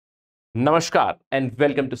Namaskar and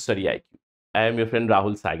welcome to StudyIQ. I am your friend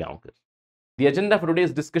Rahul. The agenda for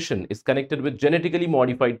today's discussion is connected with genetically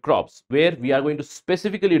modified crops, where we are going to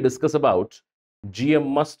specifically discuss about GM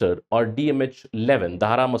mustard or DMH-11,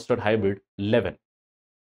 Dhara mustard hybrid 11.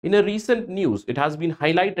 In a recent news, it has been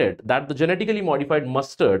highlighted that the genetically modified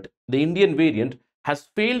mustard, the Indian variant, has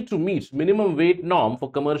failed to meet minimum weight norm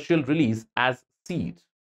for commercial release as seed.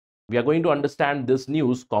 We are going to understand this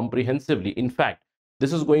news comprehensively. In fact,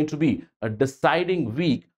 this is going to be a deciding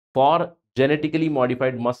week for genetically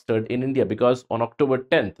modified mustard in India, because on October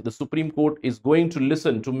 10th, the Supreme Court is going to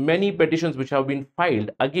listen to many petitions which have been filed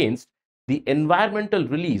against the environmental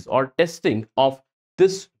release or testing of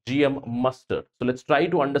this GM mustard. So let's try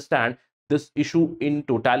to understand this issue in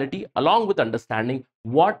totality, along with understanding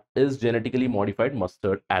what is genetically modified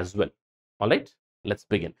mustard as well. All right, let's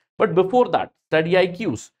begin. But before that,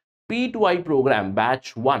 StudyIQ's P2I program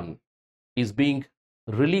batch 1 is being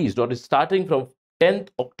released or is starting from 10th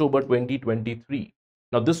October 2023.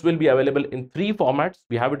 Now this will be available in 3 formats.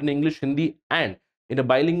 We have it in English, Hindi and in a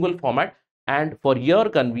bilingual format, and for your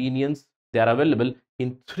convenience they are available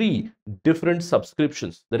in 3 different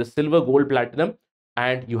subscriptions. There is silver, gold, platinum,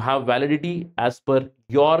 and you have validity as per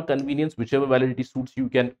your convenience. Whichever validity suits you,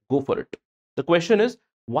 can go for it. The question is,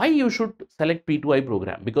 why you should select P2I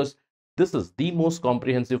program? Because this is the most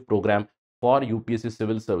comprehensive program for UPSC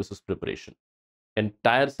civil services preparation.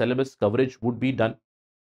 Entire syllabus coverage would be done.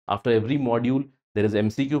 After every module, there is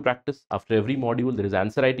MCQ practice. After every module, there is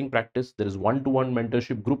answer writing practice. There is one-to-one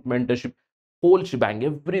mentorship, group mentorship, whole shebang.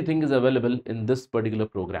 Everything is available in this particular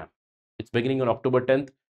program. It's beginning on October 10th.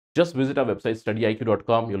 Just visit our website,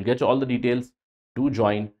 studyiq.com. You'll get all the details. Do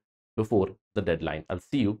join before the deadline. I'll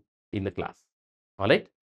see you in the class. All right.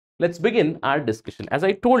 Let's begin our discussion. As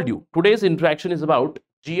I told you, today's interaction is about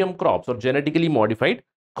GM crops or genetically modified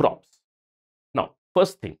crops. Now,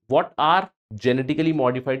 first thing, what are genetically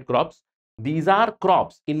modified crops? These are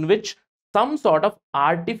crops in which some sort of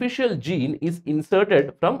artificial gene is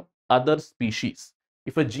inserted from other species.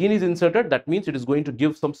 If a gene is inserted, that means it is going to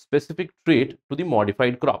give some specific trait to the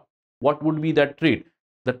modified crop. What would be that trait?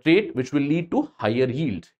 The trait which will lead to higher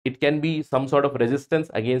yield. It can be some sort of resistance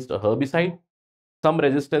against a herbicide, some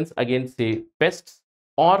resistance against, say, pests,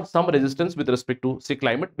 or some resistance with respect to, say,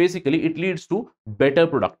 climate. Basically, it leads to better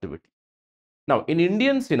productivity. Now, in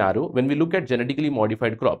Indian scenario, when we look at genetically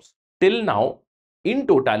modified crops, till now, in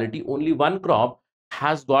totality, only one crop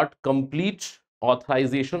has got complete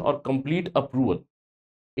authorization or complete approval.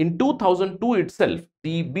 In 2002 itself,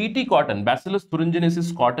 the BT cotton, Bacillus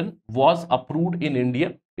thuringiensis cotton, was approved in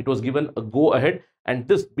India. It was given a go ahead, and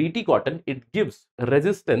this BT cotton, it gives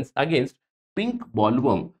resistance against pink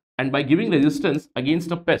bollworm, and by giving resistance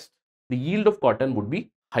against a pest, the yield of cotton would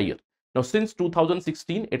be higher. Now, since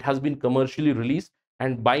 2016, it has been commercially released,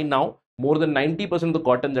 and by now, more than 90% of the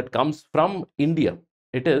cotton that comes from India,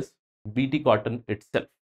 it is BT cotton itself.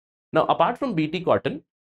 Now, apart from BT cotton,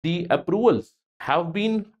 the approvals have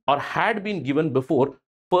been or had been given before,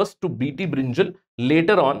 first to BT brinjal,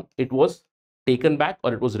 later on it was taken back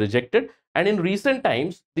or it was rejected, and in recent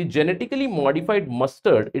times the genetically modified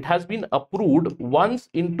mustard, it has been approved once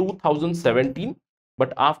in 2017,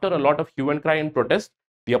 but after a lot of hue and cry and protest,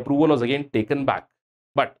 the approval was again taken back.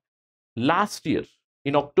 But last year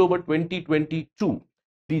in October 2022,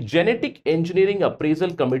 the Genetic Engineering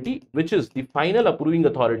Appraisal Committee, which is the final approving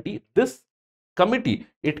authority, this committee,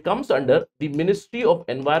 it comes under the Ministry of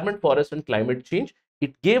Environment, Forest and Climate Change.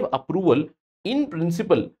 It gave approval in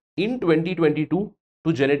principle in 2022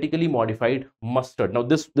 to genetically modified mustard. Now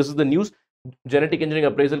this is the news. Genetic Engineering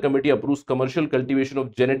Appraisal Committee approves commercial cultivation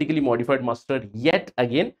of genetically modified mustard yet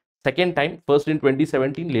again, second time, first in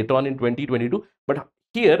 2017, later on in 2022. But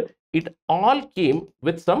here it all came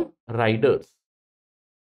with some riders.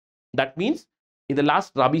 That means in the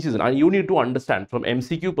last Rabi season, and you need to understand from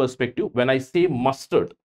MCQ perspective, when I say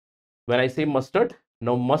mustard,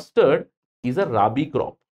 now mustard is a Rabi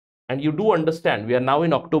crop, and you do understand we are now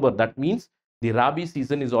in October. That means the Rabi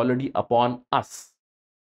season is already upon us.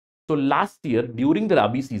 So last year during the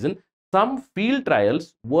Rabi season, some field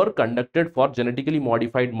trials were conducted for genetically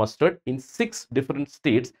modified mustard in 6 different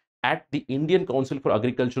states at the Indian Council for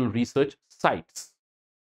Agricultural Research sites.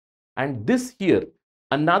 And this year,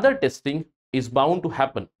 another testing is bound to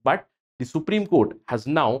happen, but the Supreme Court has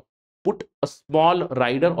now put a small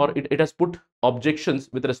rider, or it has put objections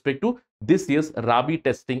with respect to this year's Rabi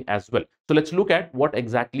testing as well. So let's look at what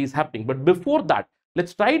exactly is happening. But before that,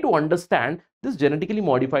 let's try to understand this genetically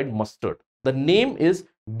modified mustard. The name is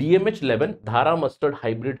DMH-11, Dhara mustard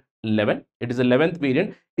hybrid 11. It is 11th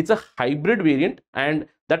variant. It's a hybrid variant, and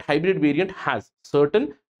that hybrid variant has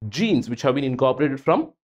certain genes which have been incorporated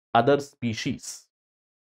from other species.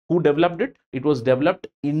 Who developed it? It was developed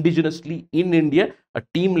indigenously in India. A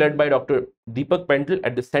team led by Dr. Deepak Pental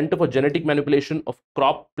at the Center for Genetic Manipulation of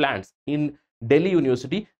Crop Plants in Delhi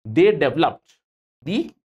University. They developed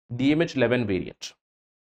the DMH-11 variant.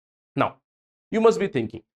 Now, you must be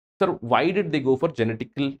thinking, sir, why did they go for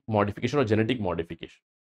genetical modification or genetic modification?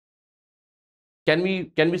 Can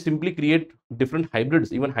we simply create different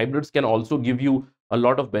hybrids? Even hybrids can also give you a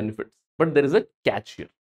lot of benefits. But there is a catch here.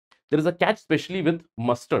 There is a catch, especially with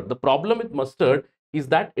mustard. The problem with mustard is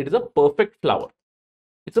that it is a perfect flower.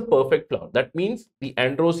 It's a perfect flower. That means the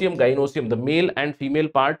androcium, gynocium, the male and female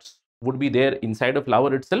parts would be there inside a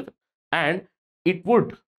flower itself, and it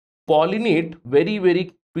would pollinate very,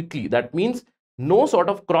 very quickly. That means no sort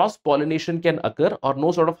of cross pollination can occur or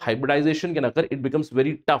no sort of hybridization can occur. It becomes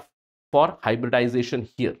very tough for hybridization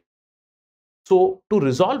here. So to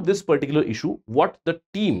resolve this particular issue, what the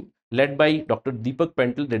team led by Dr. Deepak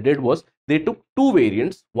Pental they did was they took two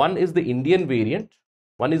variants. One is the Indian variant.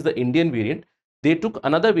 They took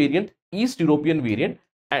another variant, East European variant,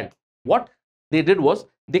 and what they did was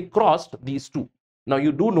they crossed these two. Now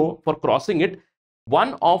you do know, for crossing it,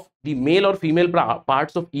 one of the male or female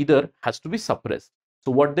parts of either has to be suppressed.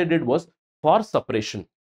 So what they did was, for suppression,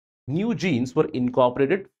 new genes were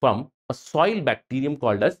incorporated from a soil bacterium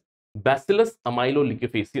called as Bacillus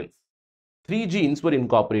amyloliquefaciens. 3 genes were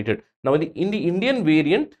incorporated. Now in the Indian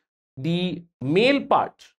variant, the male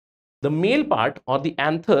part or the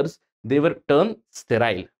anthers, they were turned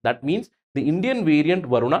sterile. That means the Indian variant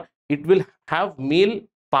Varuna, it will have male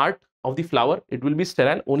part of the flower, it will be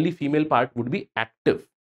sterile, only female part would be active.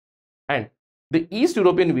 And the East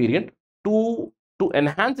European variant, to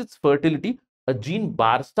enhance its fertility, a gene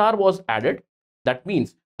Barstar was added. That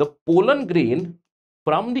means the pollen grain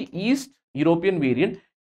from the East European variant,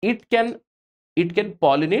 it can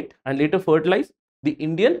pollinate and later fertilize the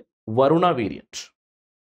Indian Varuna variant.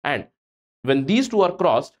 And when these two are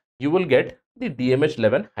crossed, you will get the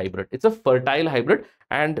DMH-11 hybrid. It's a fertile hybrid,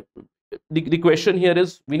 and the question here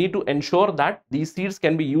is, we need to ensure that these seeds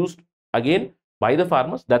can be used again by the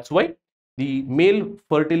farmers. That's why the male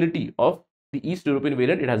fertility of the East European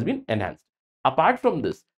variant, it has been enhanced. Apart from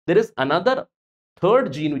this, there is another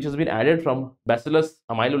third gene which has been added from Bacillus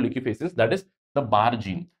amyloliquefaciens, that is the BAR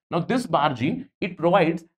gene. Now this BAR gene, it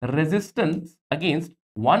provides resistance against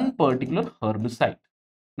one particular herbicide.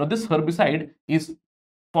 Now this herbicide is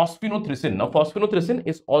phosphonothrysin. Now phosphonothrysin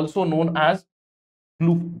is also known as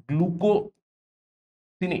glucosinate.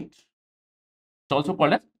 It's also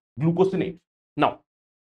called as glucosinate. Now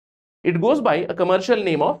it goes by a commercial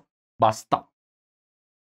name of Basta.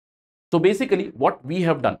 So basically what we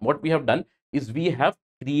have done is we have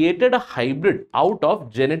created a hybrid out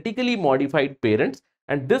of genetically modified parents,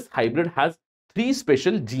 and this hybrid has 3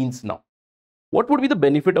 special genes now. What would be the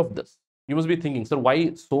benefit of this? You must be thinking, sir,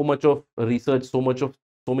 why so much of research, so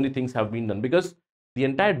many things have been done? Because the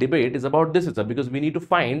entire debate is about this itself, because we need to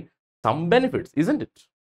find some benefits, isn't it?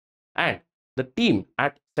 And the team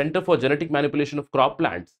at Center for Genetic Manipulation of Crop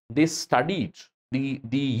Plants, they studied the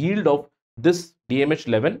yield of this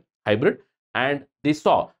DMH-11 hybrid, and they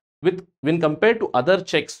saw, when compared to other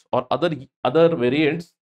checks or other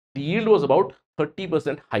variants, the yield was about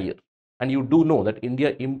 30% higher. And you do know that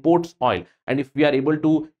India imports oil, and if we are able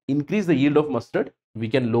to increase the yield of mustard, we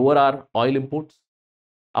can lower our oil imports.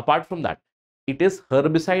 Apart from that, it is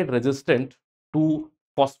herbicide resistant to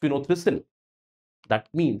phosphonothrysin. That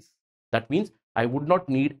means I would not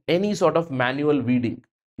need any sort of manual weeding.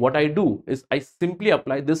 What I do is I simply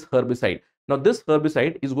apply this herbicide. Now this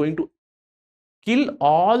herbicide is going to kill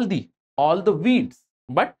all the weeds,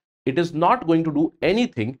 but it is not going to do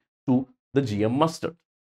anything to the GM mustard.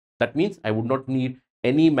 That means I would not need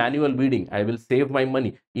any manual weeding. I will save my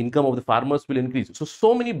money. Income of the farmers will increase.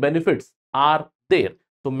 So many benefits are there.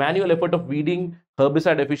 So manual effort of weeding,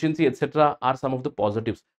 herbicide efficiency, etc. are some of the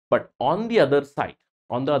positives. But on the other side,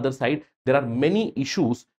 there are many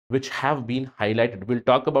issues which have been highlighted. We'll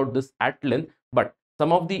talk about this at length, but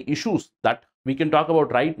some of the issues that we can talk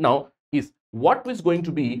about right now is what is going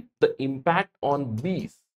to be the impact on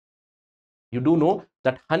bees. You do know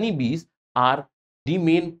that honeybees are the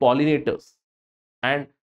main pollinators, and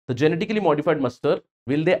the genetically modified mustard,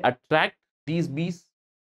 will they attract these bees,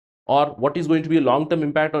 or what is going to be a long-term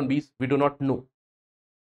impact on bees? We do not know.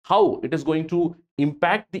 How it is going to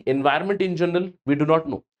impact the environment in general, we do not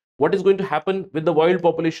know. What is going to happen with the wild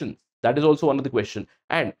populations? That is also one of the questions.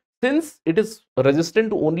 And since it is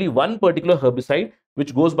resistant to only one particular herbicide,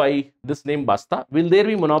 which goes by this name Basta, will there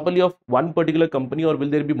be monopoly of one particular company, or will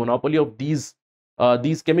there be monopoly of these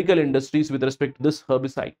chemical industries with respect to this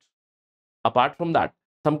herbicide? Apart from that,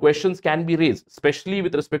 some questions can be raised, especially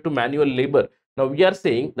with respect to manual labor. Now we are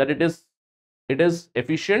saying that it is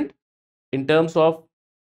efficient in terms of,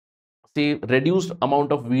 say, reduced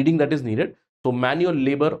amount of weeding that is needed. So manual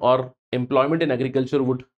labor or employment in agriculture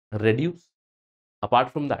would reduce.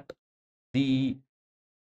 Apart from that, the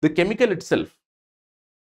chemical itself,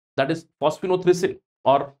 that is phosphonothrysil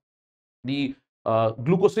or the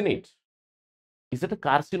glucosinate, is it a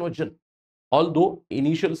carcinogen? Although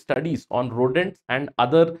initial studies on rodents and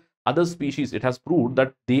other species, it has proved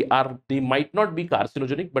that they might not be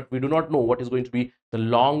carcinogenic, but we do not know what is going to be the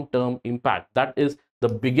long-term impact. That is the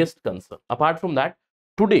biggest concern. Apart from that,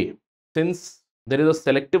 today, since there is a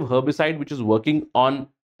selective herbicide which is working on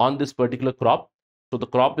this particular crop, so the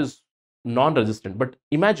crop is non-resistant. But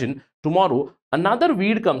imagine tomorrow another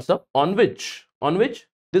weed comes up on which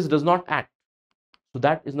this does not act. So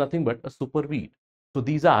that is nothing but a super weed. So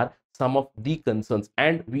these are some of the concerns,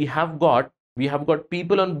 and we have got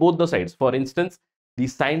people on both the sides. For instance, the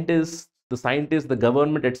scientists, the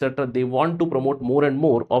government, etc., they want to promote more and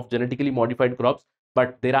more of genetically modified crops,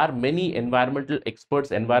 but there are many environmental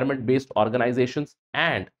experts, environment based organizations,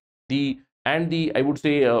 and the I would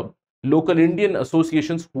say local Indian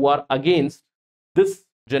associations who are against this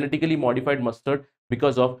genetically modified mustard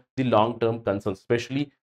because of the long term concerns,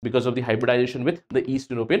 especially because of the hybridization with the East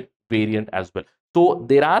European variant as well. So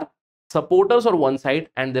there are supporters on one side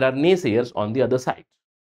and there are naysayers on the other side.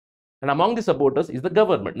 And among the supporters is the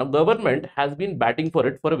government. Now, government has been batting for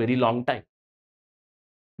it for a very long time.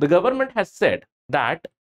 The government has said that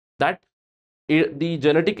the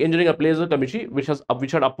Genetic Engineering Appraisal Committee, which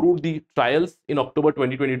had approved the trials in October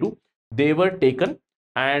 2022, they were taken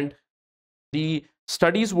and the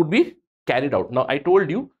studies would be carried out. Now, I told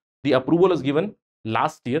you the approval was given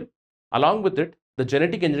last year. Along with it, the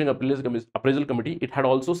Genetic Engineering Appraisal Committee, it had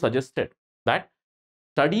also suggested that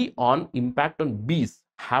study on impact on bees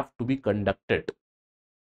have to be conducted.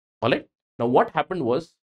 All right. Now, what happened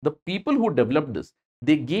was the people who developed this,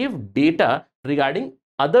 they gave data regarding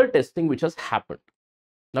other testing which has happened.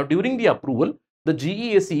 Now, during the approval, the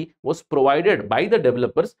GEAC was provided by the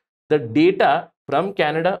developers the data from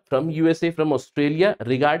Canada, from USA, from Australia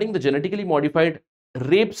regarding the genetically modified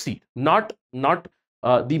rapeseed, not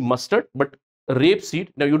the mustard, but rapeseed.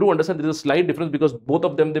 Now you do understand there is a slight difference because both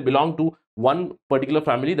of them, they belong to one particular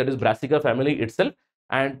family, that is Brassica family itself.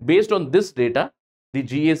 And based on this data, the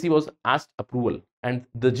GEAC was asked approval, and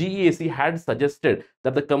the GEAC had suggested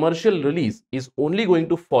that the commercial release is only going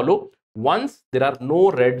to follow once there are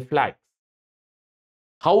no red flags.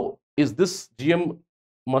 How is this GM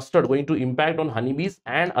mustard going to impact on honeybees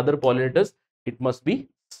and other pollinators? It must be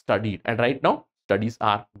studied, and right now studies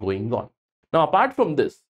are going on. Now, apart from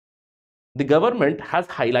this, the government has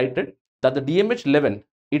highlighted that the DMH-11,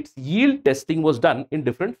 its yield testing was done in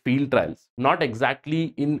different field trials, not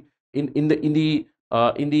exactly in the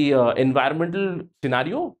environmental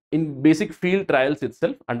scenario, in basic field trials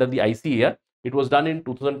itself under the ICAR. It was done in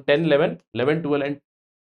 2010-11, 11-12, and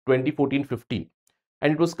 2014-15,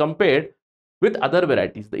 and it was compared with other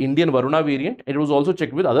varieties, the Indian Varuna variant. It was also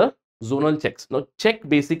checked with other zonal checks. Now, check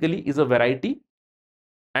basically is a variety,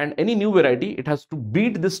 and any new variety, it has to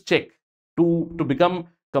beat this check to become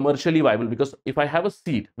commercially viable. Because if I have a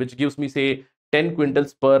seed which gives me, say, 10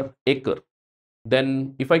 quintals per acre,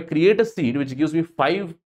 then if I create a seed which gives me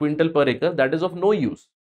 5 quintal per acre, that is of no use,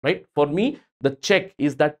 right? For me, the check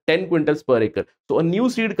is that 10 quintals per acre. So a new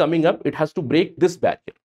seed coming up, it has to break this barrier.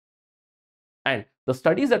 And the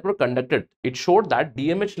studies that were conducted, it showed that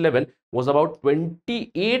DMH-11 was about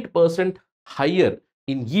 28% higher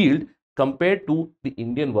in yield compared to the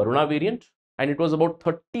Indian Varuna variant, and it was about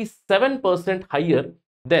 37% higher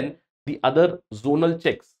than the other zonal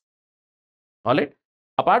checks. All right.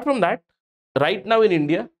 Apart from that, right now in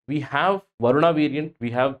India, we have Varuna variant,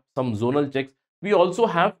 we have some zonal checks. We also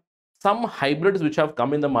have some hybrids which have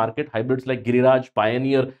come in the market, hybrids like Giriraj,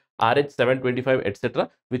 Pioneer, RH725,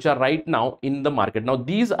 etc., which are right now in the market. Now,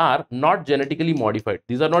 these are not genetically modified.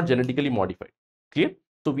 These are not genetically modified. Clear?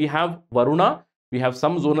 So we have Varuna, we have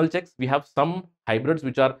some zonal checks, we have some hybrids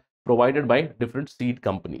which are provided by different seed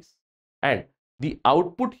companies. And the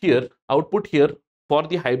output here for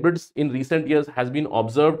the hybrids in recent years has been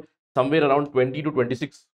observed somewhere around 20 to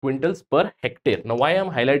 26 quintals per hectare. Now, why I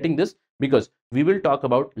am highlighting this? Because we will talk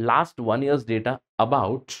about last 1 year's data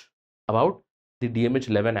about the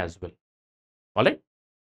DMH-11 as well. All right.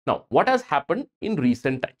 Now, what has happened in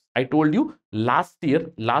recent times? I told you last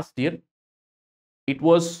year it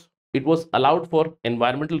was allowed for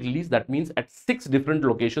environmental release. That means at 6 different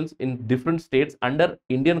locations in different states under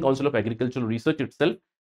Indian Council of Agricultural Research itself,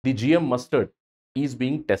 the GM mustard is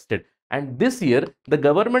being tested. And this year, the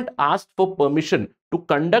government asked for permission to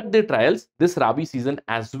conduct the trials this Rabi season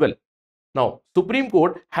as well. Now, Supreme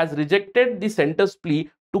Court has rejected the center's plea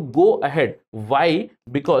to go ahead. Why?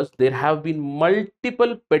 Because there have been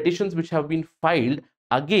multiple petitions which have been filed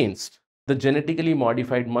against the genetically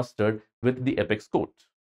modified mustard with the apex court.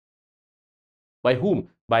 By whom?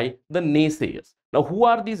 By the naysayers. Now, who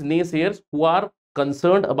are these naysayers? Who are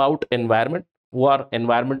concerned about environment, who are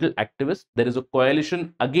environmental activists? There is a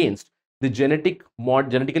coalition against the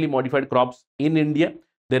genetically modified crops in India.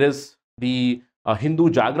 There is the Hindu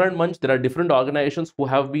Jagran Manch. There are different organizations who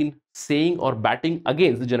have been saying or batting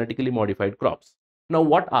against the genetically modified crops. Now,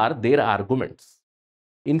 what are their arguments?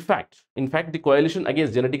 In fact, the coalition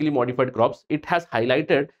against genetically modified crops, it has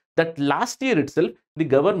highlighted that last year itself, the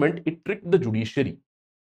government, it tricked the judiciary.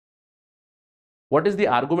 What is the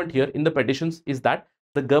argument here in the petitions is that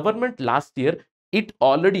the government last year, it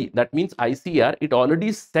already, that means ICAR, it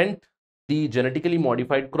already sent the genetically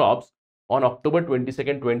modified crops on October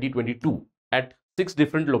 22nd, 2022 at 6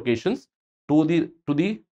 different locations to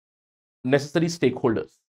the necessary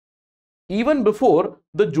stakeholders. Even before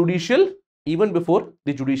the judicial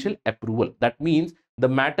approval. That means the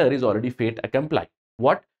matter is already fait accompli.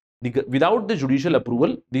 What? Without the judicial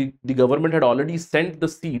approval, the government had already sent the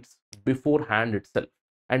seeds beforehand itself.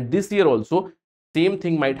 And this year also, same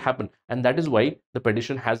thing might happen. And that is why the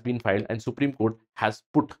petition has been filed and Supreme Court has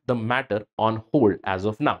put the matter on hold as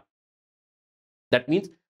of now. That means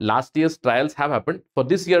last year's trials have happened. For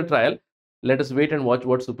this year trial, let us wait and watch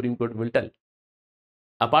what Supreme Court will tell.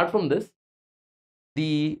 Apart from this,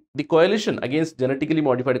 the coalition against genetically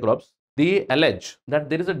modified crops, they allege that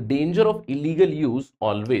there is a danger of illegal use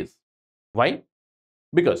always. Why?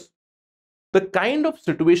 Because the kind of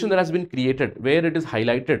situation that has been created where it is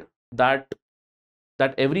highlighted that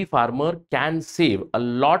every farmer can save a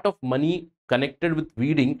lot of money connected with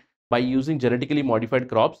weeding by using genetically modified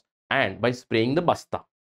crops and by spraying the basta.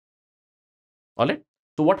 All right.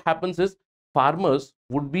 So what happens is farmers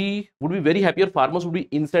would be very happy, or farmers would be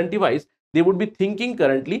incentivized. They would be thinking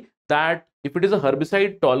currently that if it is a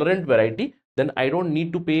herbicide tolerant variety, then I don't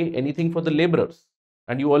need to pay anything for the laborers.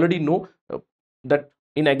 And you already know that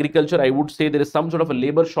in agriculture, I would say there is some sort of a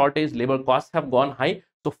labor shortage, labor costs have gone high.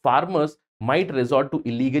 So farmers might resort to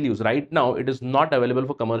illegal use. Right now, it is not available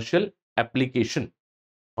for commercial application.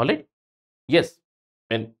 All right. Yes.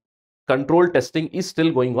 And control testing is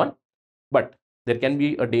still going on, but there can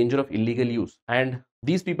be a danger of illegal use. And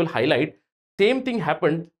these people highlight same thing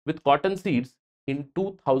happened with cotton seeds in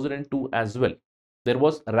 2002 as well. There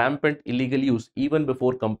was rampant illegal use even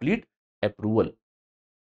before complete approval.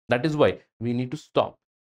 That is why we need to stop.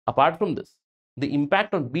 Apart from this, the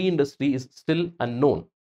impact on bee industry is still unknown.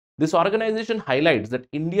 This organization highlights that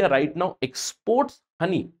India right now exports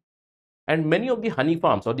honey, and many of the honey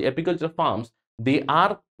farms or the apiculture farms, they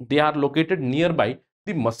are located nearby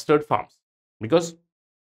the mustard farms, because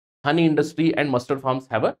honey industry and mustard farms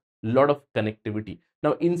have a lot of connectivity.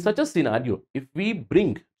 Now, in such a scenario, if we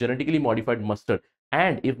bring genetically modified mustard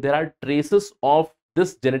and if there are traces of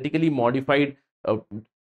this genetically modified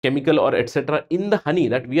chemical or etc. in the honey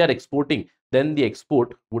that we are exporting, then the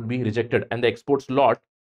export would be rejected and the exports lot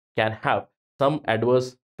can have some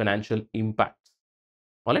adverse financial impacts.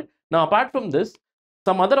 All right. Now, apart from this,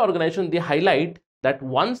 some other organizations, they highlight that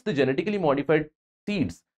once the genetically modified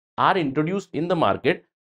seeds are introduced in the market,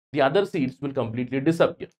 the other seeds will completely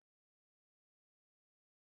disappear.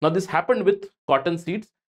 Now, this happened with cotton seeds.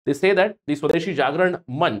 They say that the Swadeshi Jagran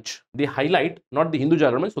Manch, they highlight, not the Hindu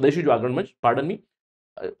Jagran Manch, Swadeshi Jagran Manch, pardon me.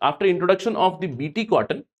 After introduction of the BT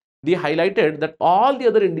cotton, they highlighted that all the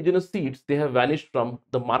other indigenous seeds, they have vanished from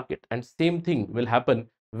the market, and same thing will happen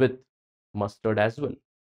with mustard as well.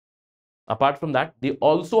 Apart from that, they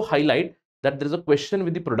also highlight that there is a question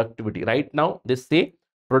with the productivity. Right now, they say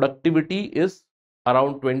productivity is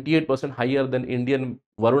around 28% higher than Indian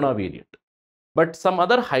Varuna variant. But some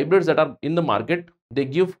other hybrids that are in the market, they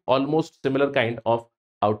give almost similar kind of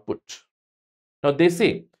output. Now, they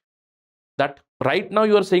say that right now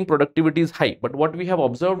you are saying productivity is high, but what we have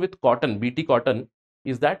observed with cotton, BT cotton,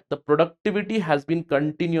 is that the productivity has been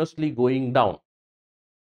continuously going down.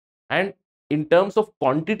 And in terms of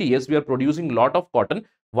quantity, yes, we are producing a lot of cotton.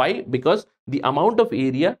 Why? Because the amount of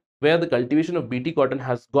area where the cultivation of BT cotton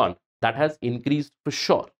has gone, that has increased for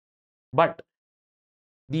sure. But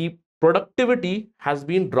the productivity has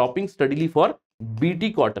been dropping steadily for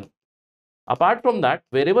BT cotton. Apart from that,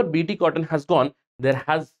 wherever BT cotton has gone, that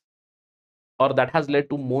has led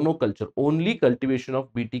to monoculture, only cultivation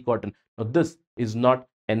of BT cotton. Now, this is not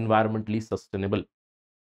environmentally sustainable.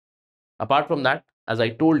 Apart from that, as I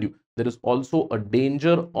told you, there is also a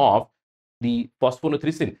danger of the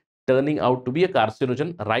phosphonutrisin. turning out to be a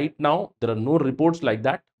carcinogen. Right now, there are no reports like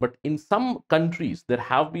that, but in some countries, there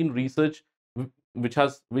have been research which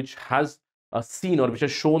has seen or which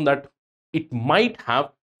has shown that it might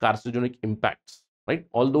have carcinogenic impacts, right?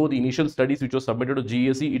 Although the initial studies which were submitted to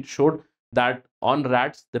GSE, it showed that on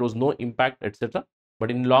rats there was no impact, etc.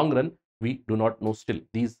 But in long run, we do not know still.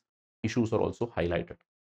 These issues are also highlighted.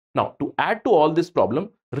 Now, to add to all this problem,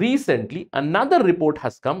 recently another report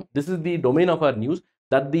has come. This is the domain of our news,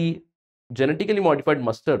 that the genetically modified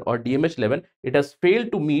mustard or DMH-11, it has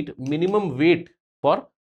failed to meet minimum weight for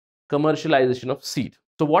commercialization of seed.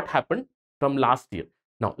 So what happened from last year?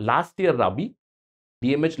 Now, last year, Rabi,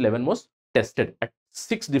 DMH-11 was tested at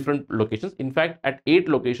 6 different locations. In fact, at 8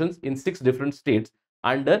 locations in 6 different states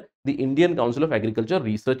under the Indian Council of Agriculture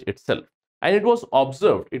Research itself. And it was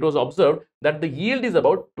observed that the yield is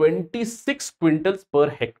about 26 quintals per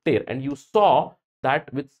hectare. And you saw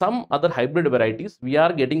that with some other hybrid varieties, we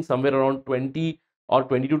are getting somewhere around 20 or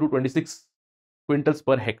 22 to 26 quintals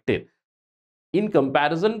per hectare. In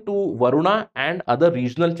comparison to Varuna and other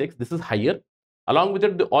regional checks, this is higher. Along with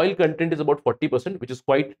it, the oil content is about 40%, which is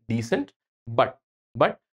quite decent. But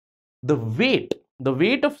the weight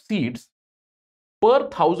of seeds per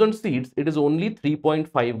 1000 seeds, it is only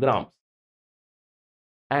 3.5 grams.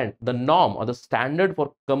 And the norm or the standard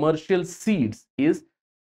for commercial seeds is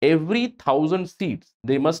every 1000 seeds,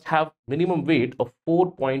 they must have minimum weight of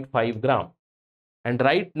 4.5 gram. And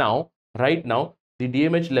right now, the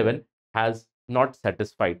DMH-11 has not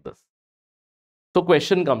satisfied this. So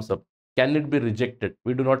question comes up, can it be rejected?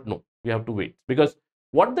 We do not know. We have to wait, because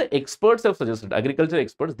what the experts have suggested, agriculture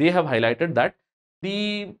experts, they have highlighted that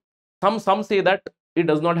some say that it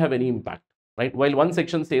does not have any impact, right? While one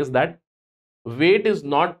section says that weight is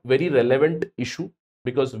not very relevant issue,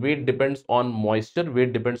 because weight depends on moisture,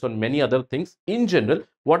 weight depends on many other things. In general,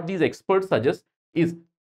 what these experts suggest is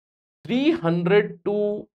 300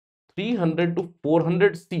 to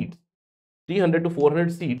 400 seeds, 300 to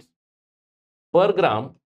 400 seeds per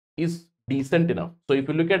gram is decent enough. So if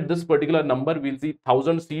you look at this particular number, we'll see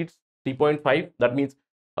 1000 seeds, 3.5, that means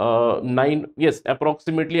 9, yes,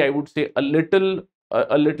 approximately I would say a little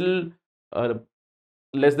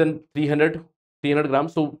less than 300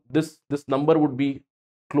 grams. So this number would be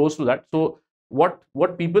close to that. So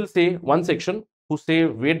what people say, one section who say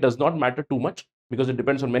weight does not matter too much because it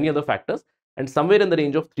depends on many other factors, and somewhere in the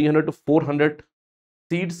range of 300 to 400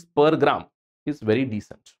 seeds per gram is very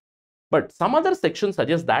decent. But some other sections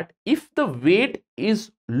suggest that if the weight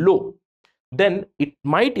is low, then it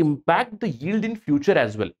might impact the yield in future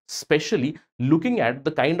as well, especially looking at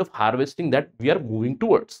the kind of harvesting that we are moving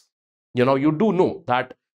towards. You do know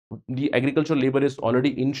that the agricultural labor is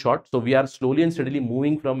already in short, so we are slowly and steadily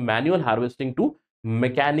moving from manual harvesting to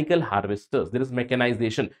mechanical harvesters. There is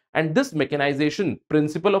mechanization, and this mechanization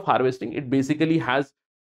principle of harvesting, it basically has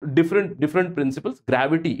different principles.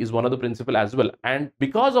 Gravity is one of the principle as well, and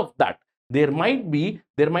because of that, there might be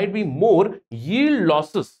more yield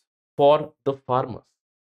losses for the farmers,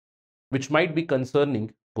 which might be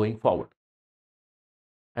concerning going forward.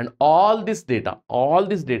 And all this data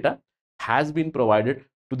has been provided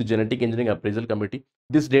to the Genetic Engineering Appraisal Committee.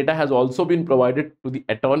 This data has also been provided to the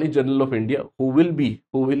Attorney General of India, who will be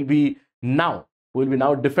now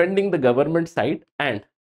defending the government side. And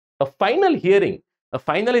a final hearing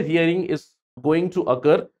is going to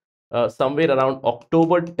occur somewhere around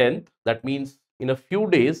October 10th. That means in a few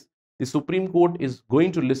days, the Supreme Court is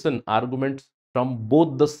going to listen arguments from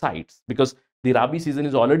both the sides, because the Rabi season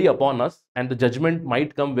is already upon us and the judgment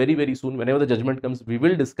might come very, very soon. Whenever the judgment comes, we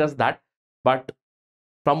will discuss that. But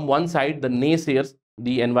from one side, the naysayers,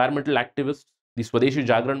 the environmental activists, the Swadeshi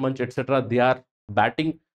Jagran Manch, etc., they are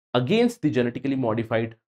batting against the genetically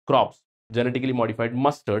modified crops, genetically modified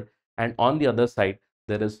mustard. And on the other side,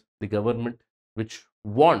 there is the government which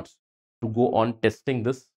wants to go on testing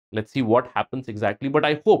this. Let's see what happens exactly. But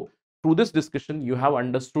I hope through this discussion, you have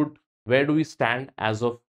understood where do we stand as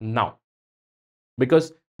of now.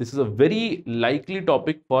 Because this is a very likely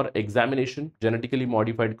topic for examination, genetically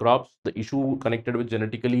modified crops, the issue connected with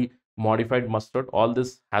genetically modified mustard, all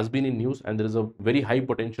this has been in news, and there is a very high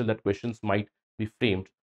potential that questions might be framed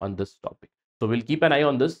on this topic. So we'll keep an eye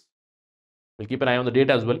on this. We'll keep an eye on the date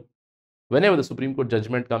as well. Whenever the Supreme Court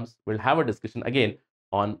judgment comes, we'll have a discussion again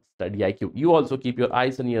on StudyIQ. You also keep your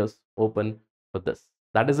eyes and ears open for this.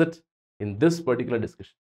 That is it in this particular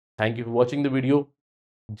discussion. Thank you for watching the video.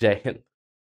 Jai Hind.